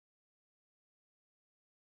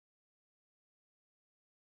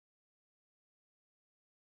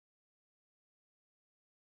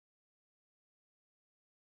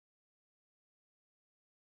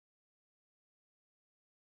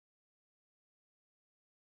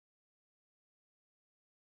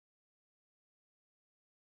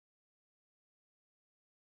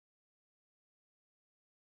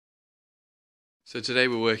So today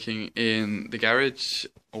we're working in the garage,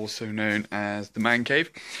 also known as the man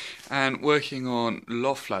cave, and working on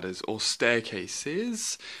loft ladders or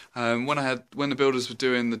staircases. When the builders were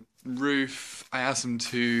doing the roof, I asked them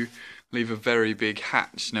to leave a very big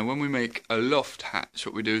hatch. Now when we make a loft hatch,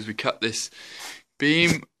 what we do is we cut this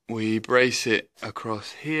beam, we brace it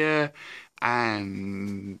across here,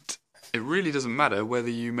 and it really doesn't matter whether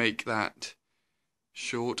you make that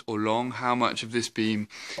short or long, how much of this beam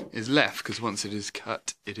is left, because once it is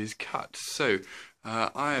cut, it is cut. So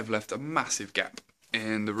I have left a massive gap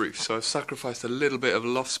in the roof, so I've sacrificed a little bit of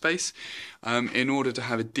loft space in order to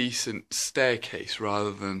have a decent staircase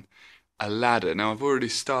rather than a ladder. Now I've already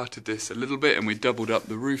started this a little bit and we doubled up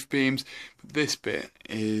the roof beams, but this bit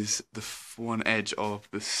is the one edge of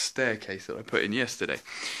the staircase that I put in yesterday.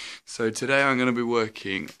 So today I'm going to be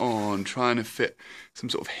working on trying to fit some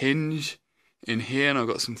sort of hinge in here, and I've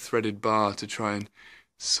got some threaded bar to try and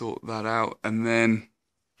sort that out, and then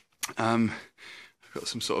I've got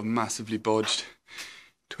some sort of massively bodged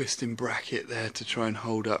twisting bracket there to try and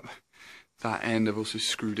hold up that end. I've also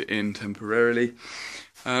screwed it in temporarily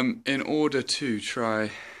in order to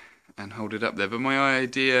try and hold it up there. But my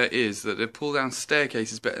idea is that a pull down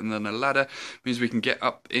staircase is better than a ladder. It means we can get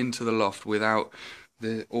up into the loft without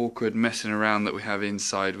the awkward messing around that we have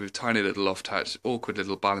inside with tiny little loft hatch, awkward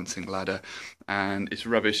little balancing ladder, and it's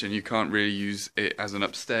rubbish and you can't really use it as an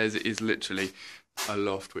upstairs. It is literally a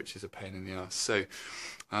loft, which is a pain in the ass. So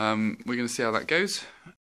we're going to see how that goes.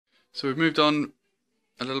 So we've moved on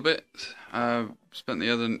a little bit. Spent the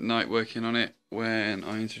other night working on it when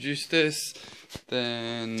I introduced this.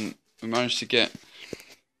 Then we managed to get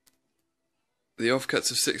the offcuts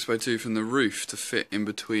of 6x2 from the roof to fit in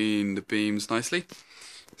between the beams nicely.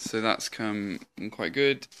 So that's come quite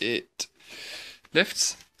good. It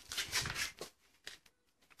lifts,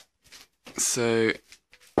 so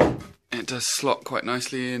it does slot quite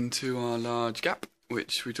nicely into our large gap,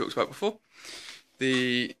 which we talked about before.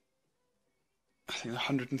 I think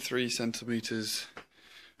 103 centimeters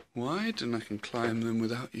wide, and I can climb them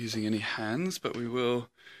without using any hands, but we will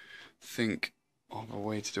think of a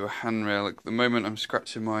way to do a handrail. At the moment I'm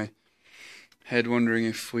scratching my head wondering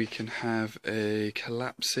if we can have a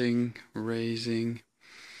collapsing, raising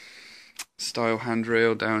style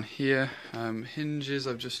handrail down here. Hinges,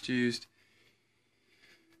 I've just used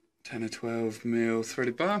 10 or 12 mil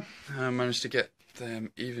threaded bar. I managed to get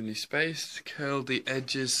them evenly spaced, curled the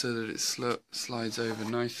edges so that it slides over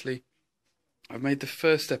nicely. I've made the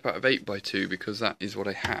first step out of 8x2 because that is what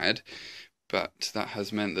I had, but that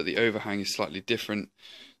has meant that the overhang is slightly different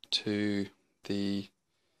to the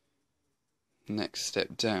next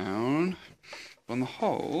step down. On the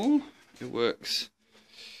whole, it works,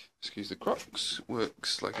 excuse the crocs,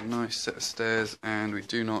 works like a nice set of stairs, and we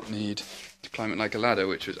do not need to climb it like a ladder,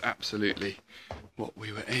 which was absolutely what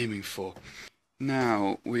we were aiming for.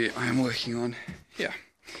 Now I am working on here.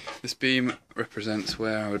 This beam represents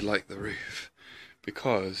where I would like the roof,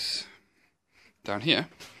 because down here,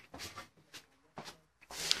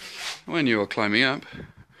 when you are climbing up,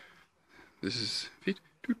 this is feet,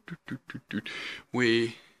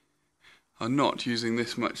 we are not using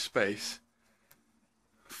this much space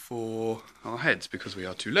for our heads because we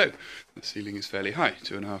are too low. The ceiling is fairly high,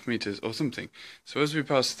 2.5 meters or something. So as we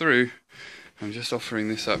pass through, I'm just offering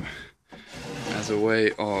this up as a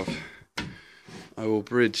way of, I will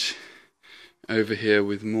bridge over here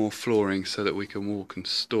with more flooring so that we can walk and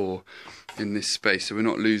store in this space, so we're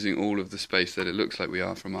not losing all of the space that it looks like we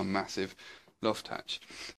are from our massive loft hatch.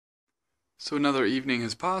 So another evening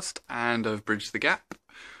has passed and I've bridged the gap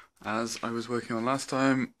as I was working on last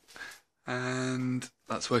time, and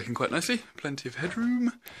that's working quite nicely. Plenty of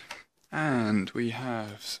headroom, and we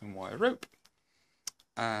have some wire rope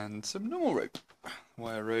and some normal rope.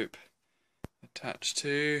 Wire rope attached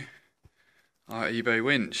to our eBay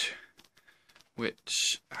winch,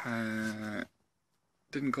 which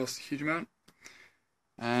didn't cost a huge amount,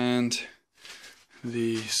 and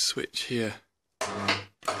the switch here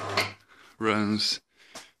runs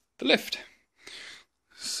the lift.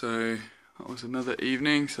 So that was another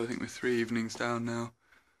evening, so I think we're 3 evenings down now.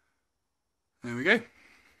 There we go,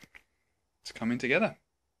 it's coming together.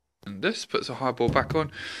 And this puts a hardboard back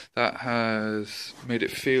on. That has made it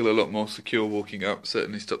feel a lot more secure walking up.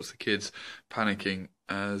 Certainly stops the kids panicking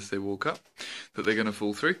as they walk up that they're going to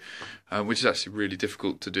fall through, which is actually really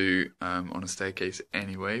difficult to do on a staircase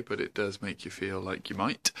anyway, but it does make you feel like you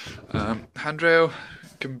might. Handrail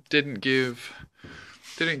didn't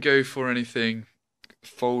go for anything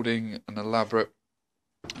folding and elaborate.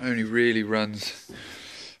 Only really runs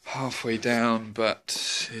halfway down,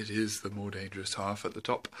 but it is the more dangerous half at the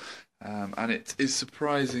top, and it is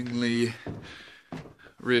surprisingly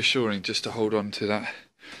reassuring just to hold on to that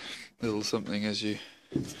little something as we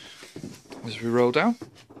roll down.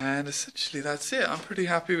 And essentially that's it. I'm pretty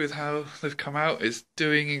happy with how they've come out. It's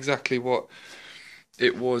doing exactly what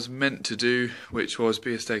it was meant to do, which was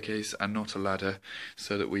be a staircase and not a ladder,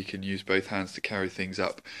 so that we can use both hands to carry things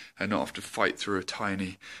up and not have to fight through a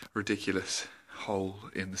tiny, ridiculous hole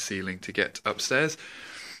in the ceiling to get upstairs.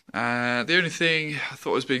 The only thing I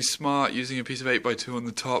thought was being smart, using a piece of 8x2 on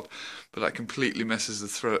the top, but that completely messes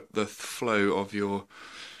the flow of your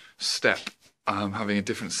step, having a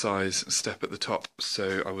different size step at the top,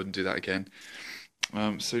 so I wouldn't do that again.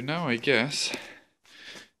 So now I guess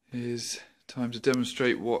is time to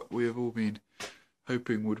demonstrate what we have all been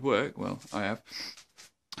hoping would work. Well, I have.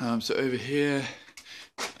 So over here,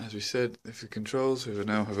 as we said, if the controls, we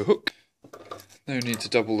now have a hook. No need to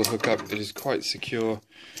double the hook up. It is quite secure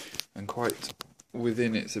and quite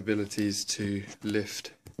within its abilities to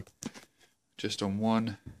lift just on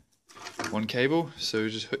one cable. So we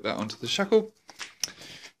just hook that onto the shackle,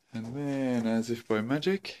 and then, as if by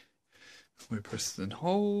magic, we press and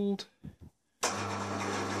hold,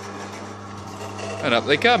 and up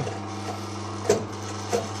they come.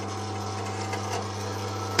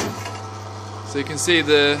 So you can see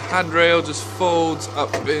the handrail just folds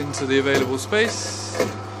up into the available space.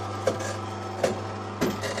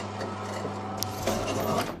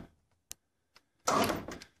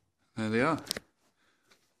 There they are.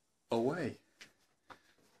 Away.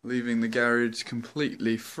 Leaving the garage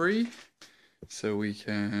completely free, so we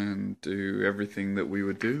can do everything that we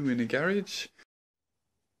would do in a garage.